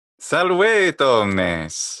Salve,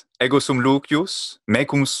 omnes! Ego sum Lucius,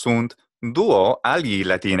 mecum sunt duo alii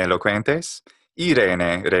Latine loquentes,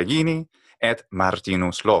 Irene Regini et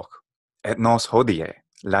Martinus Loch, et nos hodie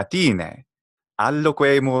Latine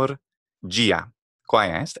alloquemur gia,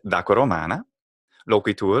 quae est daco Romana,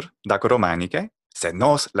 loquitur daco Romanice, sed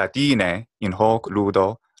nos Latine in hoc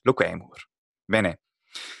ludo loquemur. Bene.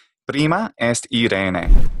 Prima est Irene.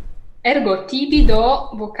 Ergo tibi do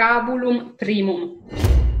vocabulum primum.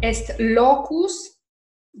 Est locus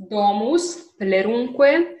domus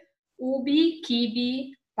plerunque ubi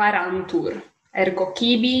cibi parantur. Ergo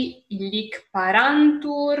cibi illic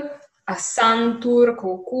parantur, assantur,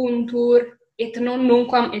 cocuntur, et non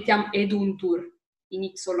nunquam etiam eduntur in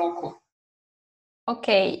ipso loco. Ok,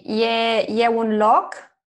 e un loc?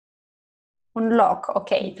 Un loc, ok.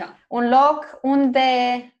 Da. Un loc unde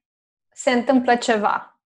se întâmplă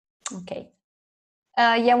ceva. Ok.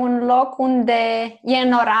 E un loc unde e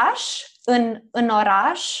în oraș, în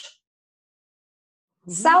oraș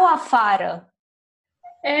sau afară?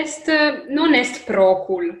 Non est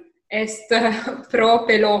procul, est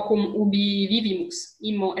prope locum ubi vivimus.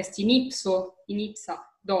 Immo est in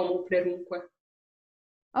ipsa domu plerunque.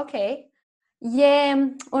 Ok. E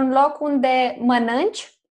un loc unde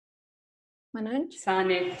mănânci? Mănânci?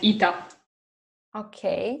 Sane, ita, Ok.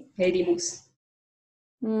 edimus.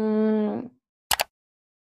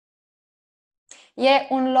 E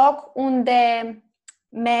un loc unde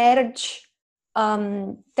mergi,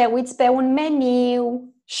 te uiți pe un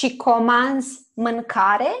meniu și comanzi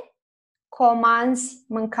mâncare? Comanzi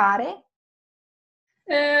mâncare?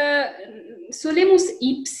 Solemus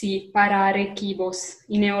ipsi parare cibos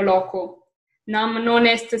in eo loco. Nam non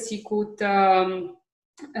est sicut,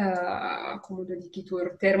 commodo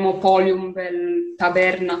dicitur, thermopolium vel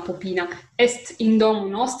taberna popina. Est in domu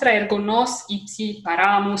nostra, ergo nos ipsi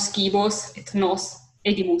paramus cibos et nos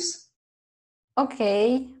edimus. Ok,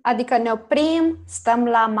 adică ne oprim, stăm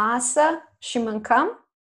la masă și mâncăm?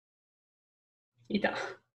 Ita.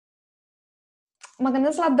 Mă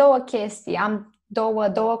gândesc la două chestii, am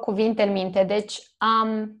două cuvinte în minte. Deci,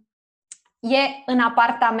 e în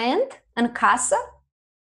apartament, în casă?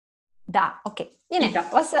 Da, ok. Bine, Da.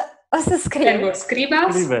 o să scriu. Ergo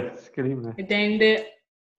scribas, Scribe. edende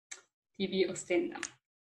tibi ostendam.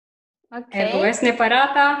 Ok. Ergo est ne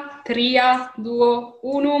parata, tria, duo,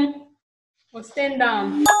 unum,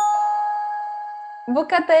 ostendam.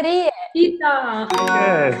 Bucătărie! Ita!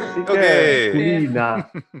 Ok.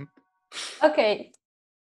 Lina. Ok.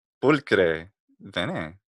 Pulcre.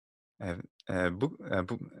 Bene. Buca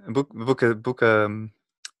quint?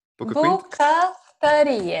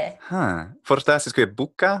 Bucătărie. Fortasis que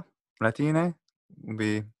bucca, latine,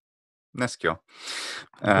 ubi nescio.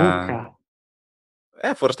 Buca.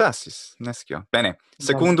 Fortasis, nescio. Bene.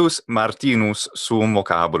 Secundus Martinus sum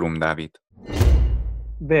vocabulum, David.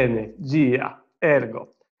 Bene, gia,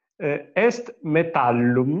 ergo. Est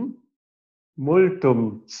metallum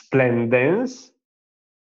multum splendens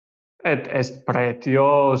et est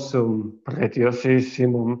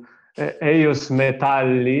pretiosissimum eius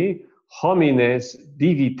metalli homines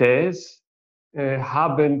divites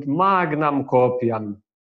habent magnam copiam.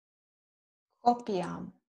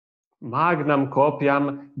 Copiam. Magnam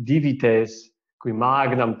copiam divites, qui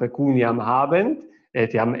magnam pecuniam habent,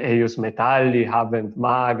 etiam eius metalli habent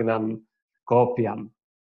magnam copiam.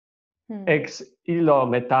 Ex illo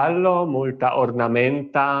metallo multa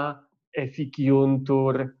ornamenta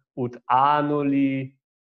efficiuntur ut anuli,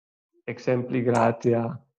 exempli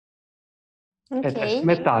gratia, Ok. et est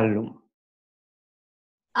metallum.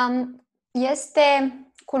 Este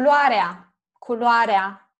culoarea.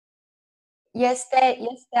 Este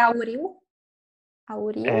auriu?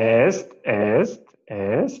 Auriu? Est.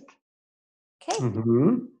 Ok.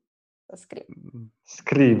 Să scriu.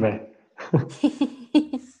 Scrive.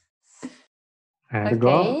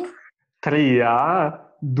 Ergo, Ok.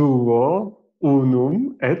 tria, duo,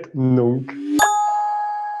 unum, et nunc.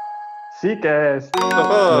 Sic est.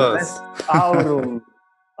 Tohos.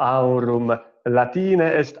 Aurum. Latine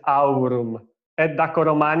est aurum. Et daco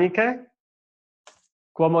Romanice?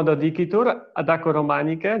 Quomodo dicitur? Daco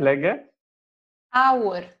Romanice, lege?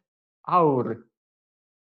 Aur.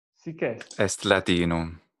 Sic est. Est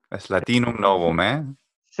latinum. Est latinum novum,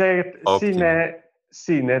 Sed Optimo.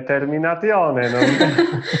 sine terminatione, non?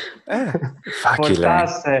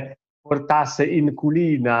 Facile. Portasse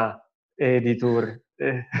inculina editur.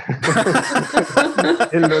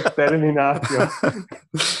 Illo terminatio.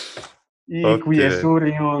 Qui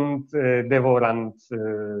esuriunt devorant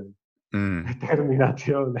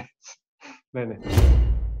terminationes. Bene.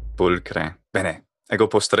 Pulcre. Bene. Ego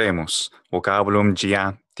postremus. Vocabulum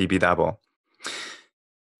gia tibi dabo.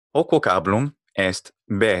 Hoc vocablum est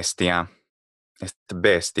bestia. Est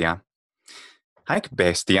bestia. Haec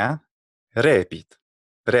bestia repit.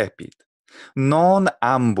 Repit. Non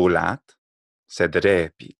ambulat, sed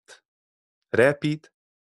repit. Repit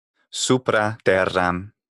supra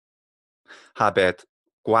terram. Habet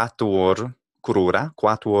quatuor crura,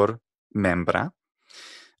 quatuor membra.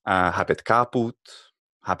 Habet caput,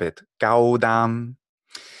 habet caudam.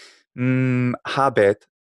 Habet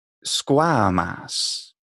squamas.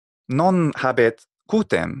 Non habet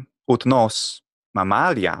cutem, ut nos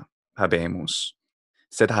mammalia habemus,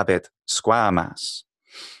 sed habet squamas.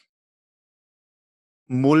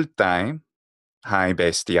 Multae hae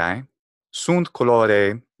bestiae sunt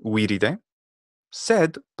colore viride,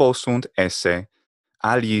 sed possunt esse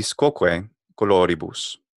aliis quoque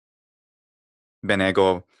coloribus.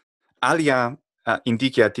 Benego alia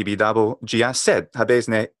indicia tibi dabo gia, sed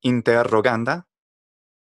habesne interroganda?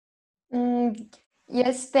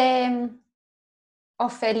 Este o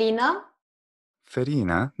felină.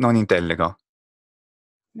 Ferina? Non intellego.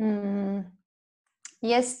 Mă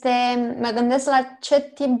gândesc la ce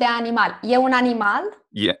tip de animal. E un animal?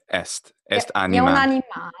 Est E animal. un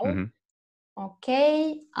animal. Ok.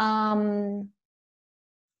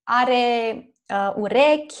 Are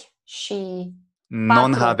urechi și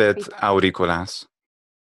Non patru habet picioare. auriculas.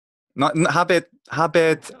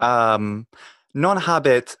 Non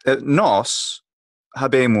habet nos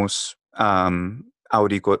habemus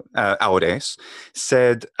aures,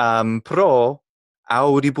 sed pro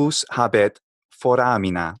auribus habet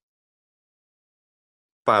foramina.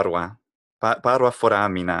 Parva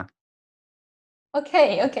foramina. Ok.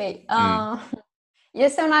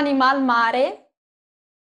 Este un animal mare?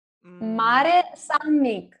 Mare sau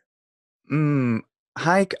mic?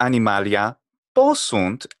 Haec animalia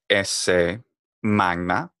possunt esse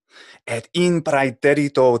magna, et in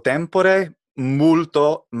praeterito tempore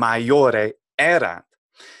multo maiore erat.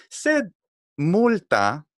 Sed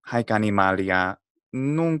multa haec animalia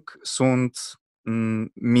nunc sunt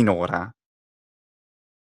minora.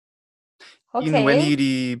 Ok.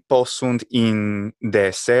 Inveniri possunt in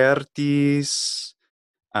desertis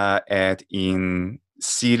et in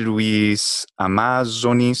siluis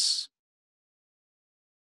Amazonis.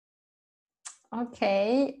 Ok.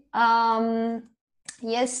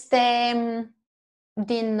 Este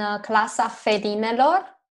din clasa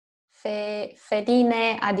felinelor?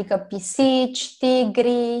 Feline, adică pisici,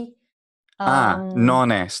 tigri. Non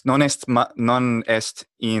est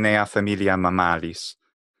in ea familia mammalis.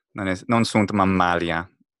 Non sunt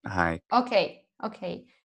mammalia. Haec. Ok.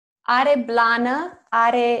 Are blană?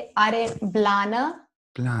 Are blană?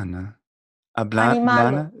 Plana.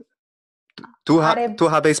 Animalul. Blana? Tu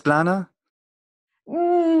habes blana?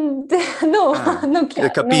 Nu, nu chiar.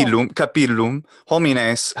 Capillum.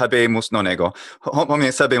 Homines habemus, non ego.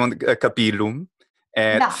 Homines habemus capillum.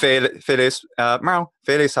 Et Da.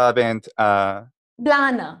 feles habent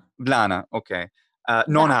Blană. blana, ok.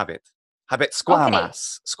 Non Da. habet. Habet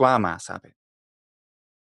squamas. Squamas habet.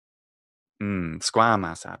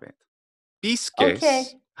 Squamas habet.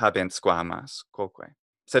 Pisces habent squamas, quoque.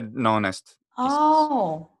 Sed non est pisces.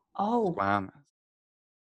 Oh. Squamas.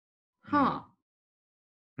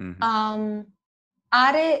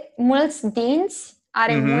 Are mulți dinți?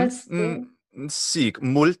 Sic,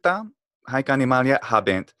 multa haec animalia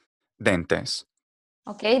habent dentes.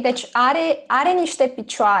 Ok, deci are niște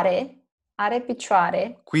picioare. Are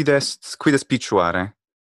picioare. Quid est picioare?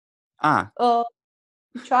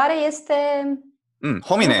 Picioare este...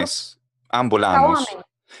 Homines ambulamus. Ca oameni.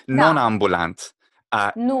 Non Da. ambulant.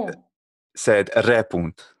 Nu. Sed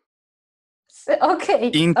repunt.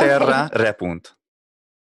 Ok. In terra repunt.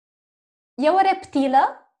 E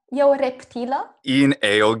o reptilă? In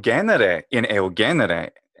eo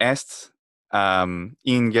genere est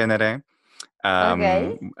in genere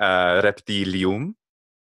reptilium.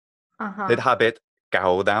 Et habet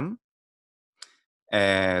caudam,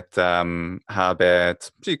 et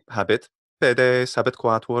habet pedes, habet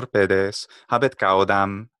quatuor pedes, habet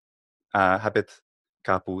caudam, habet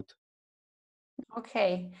caput. Ok.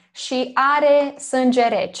 Și are sânge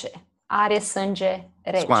rece.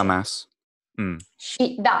 Squamas.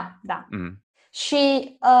 Și da.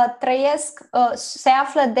 Și trăiesc, se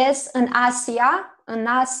află des în Asia,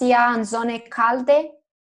 în zone calde.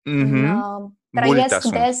 Trăiesc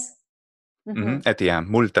des. Etiam,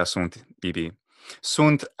 multa sunt ibi.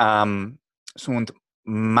 Sunt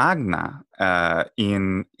magna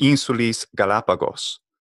in insulis Galapagos.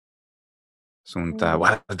 Sunt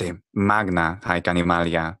valde magna haec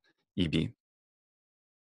animalia ibi.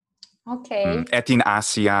 Ok. Et in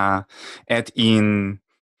Asia, et in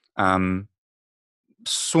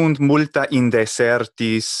sunt multa in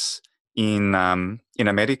desertis in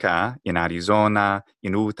America, in Arizona,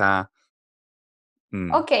 in Utah.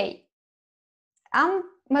 Ok.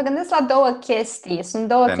 Mă gândesc la două chestii. Sunt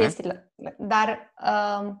două Bine. chestii, dar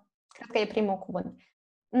cred că e primul cuvânt.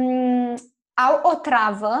 Au o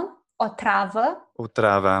travă. O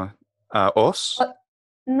travă os?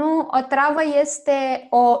 Nu, o travă este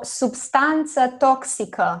o substanță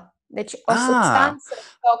toxică. Deci o substanță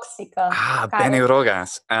toxică. Bene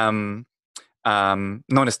rogas.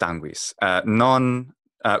 Non est anguis. Non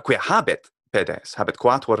quia habet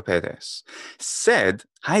quatuor pedes. Sed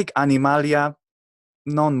haec animalia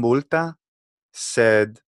non multa,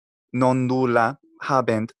 sed non nulla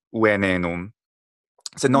habent venenum.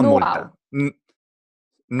 Sed non Nu multa.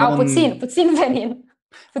 Au puțin venin.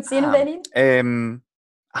 Puțin venin?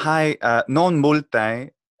 Non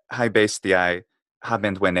multae hae bestiae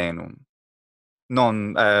habent venenum.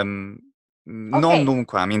 Non non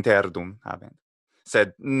nunquam interdum habent.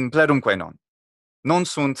 Sed plerumque non. Non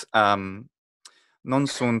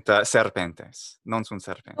sunt serpentes. Non sunt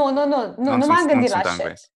serpentes. Nu m-am gândit la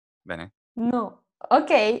așa. Bene. Nu. Ok.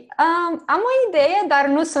 Am o idee, dar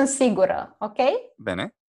nu sunt sigură. Ok?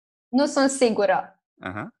 Bene. Nu sunt sigură.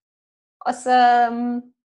 Uh-huh.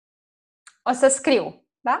 O să scriu,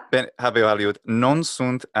 da? Bene, habeo aliud. Non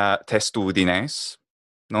sunt testudines.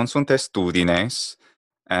 Non sunt testudines.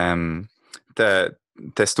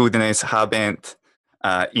 Testudines habent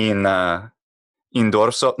in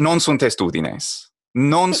dorso. Non sunt testudines.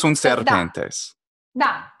 Non sunt serpentes.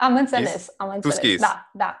 Da, am înțeles. Tu schis.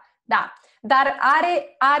 Da. Dar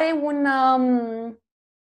are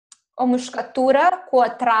o mușcătură cu o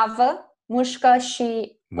travă, mușcă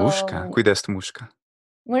și... Mușca? Quid est mușca?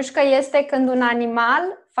 Mușcă este când un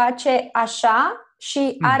animal face așa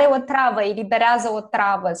și are o travă, eliberează o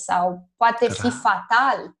travă sau poate fi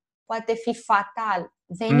fatal. Poate fi fatal.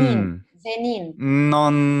 Venin.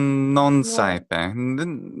 Non saepe.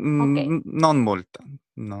 Non multa.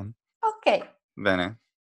 Non. Ok. Bene.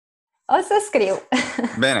 O să scriu.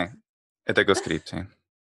 Bene. Et ego scripti.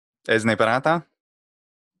 Es ne parata?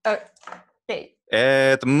 Ok.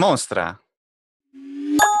 Et monstra.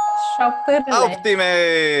 Șopârle. Optime!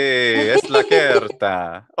 Est la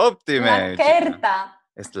certa. Optime. La certa.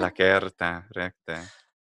 Est la certa, recte.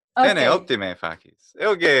 Okay. Bene, optime facis.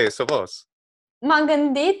 Euge, sopos. M-am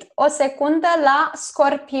gândit o secundă la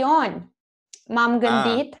scorpioni. M-am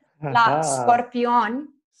gândit la scorpioni,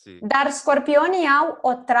 dar scorpionii au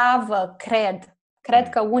o travă, cred. Cred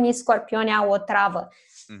că unii scorpioni au o travă.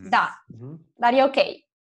 Da, dar e ok.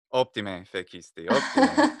 Optime fecisti,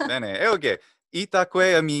 optime. Bene, euge,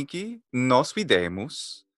 itaque amici nos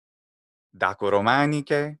videmus, daco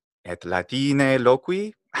Romanice et Latine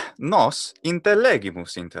loqui, nos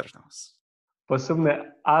intellegimus inter nos.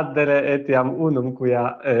 Possumne addere etiam unum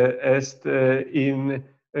quia est in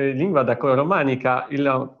lingua daco Romanica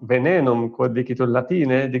il venenum quod dicitur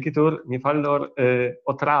Latine, dicitur mi fallor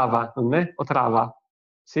otrava, non è? Otrava.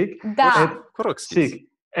 Sic? Da. Sic.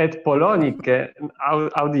 Et Polonice,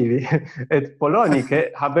 audivi, et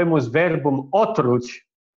Polonice habemus verbum otruc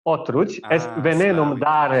est venenum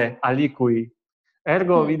dare aliqui.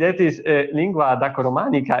 Ergo videtis lingua daco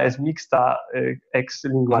Romanica est mixta ex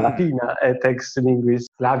lingua Latina et ex linguis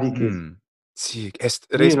Slavicis. Sic, est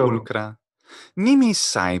res pulcra. Nimi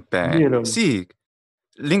saepe, sic,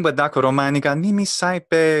 lingua daco Romanica, nimi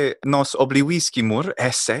saepe nos obliviscimur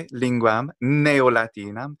esse linguam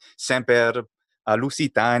neolatinam, semper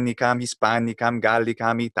Lusitanicam, Hispanicam,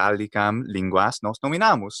 Gallicam, Italicam linguas nos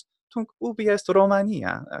nominamus. Tunc ubi est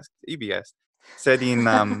Romania? Ibi est. Sed in...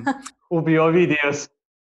 ubi Ovidius.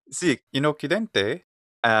 Sic, in Occidente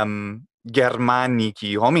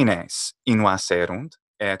Germanici homines invaserunt,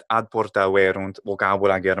 et ad porta verunt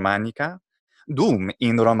vocabula Germanica, dum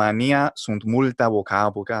in Romania sunt multa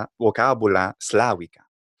vocabula Slavica.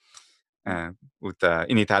 Ut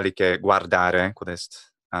in Italice guardare, quod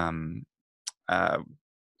est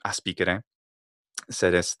aspicere,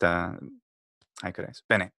 sed est haecares.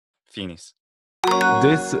 Bene, finis.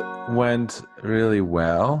 This went really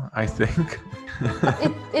well, I think.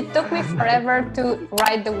 It took me forever to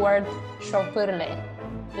write the word șopârle.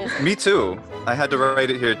 Me too. I had to write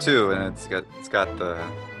it here too, and it's got the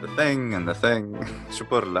thing and the thing.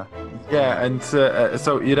 Șopârle. Yeah, and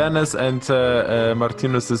so Irene's and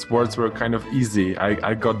Martinus's words were kind of easy.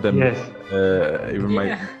 I got them even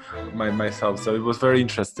myself, so it was very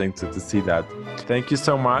interesting to see that. Thank you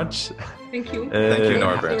so much. Thank you. Thank you,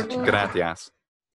 Norbert. Gratias.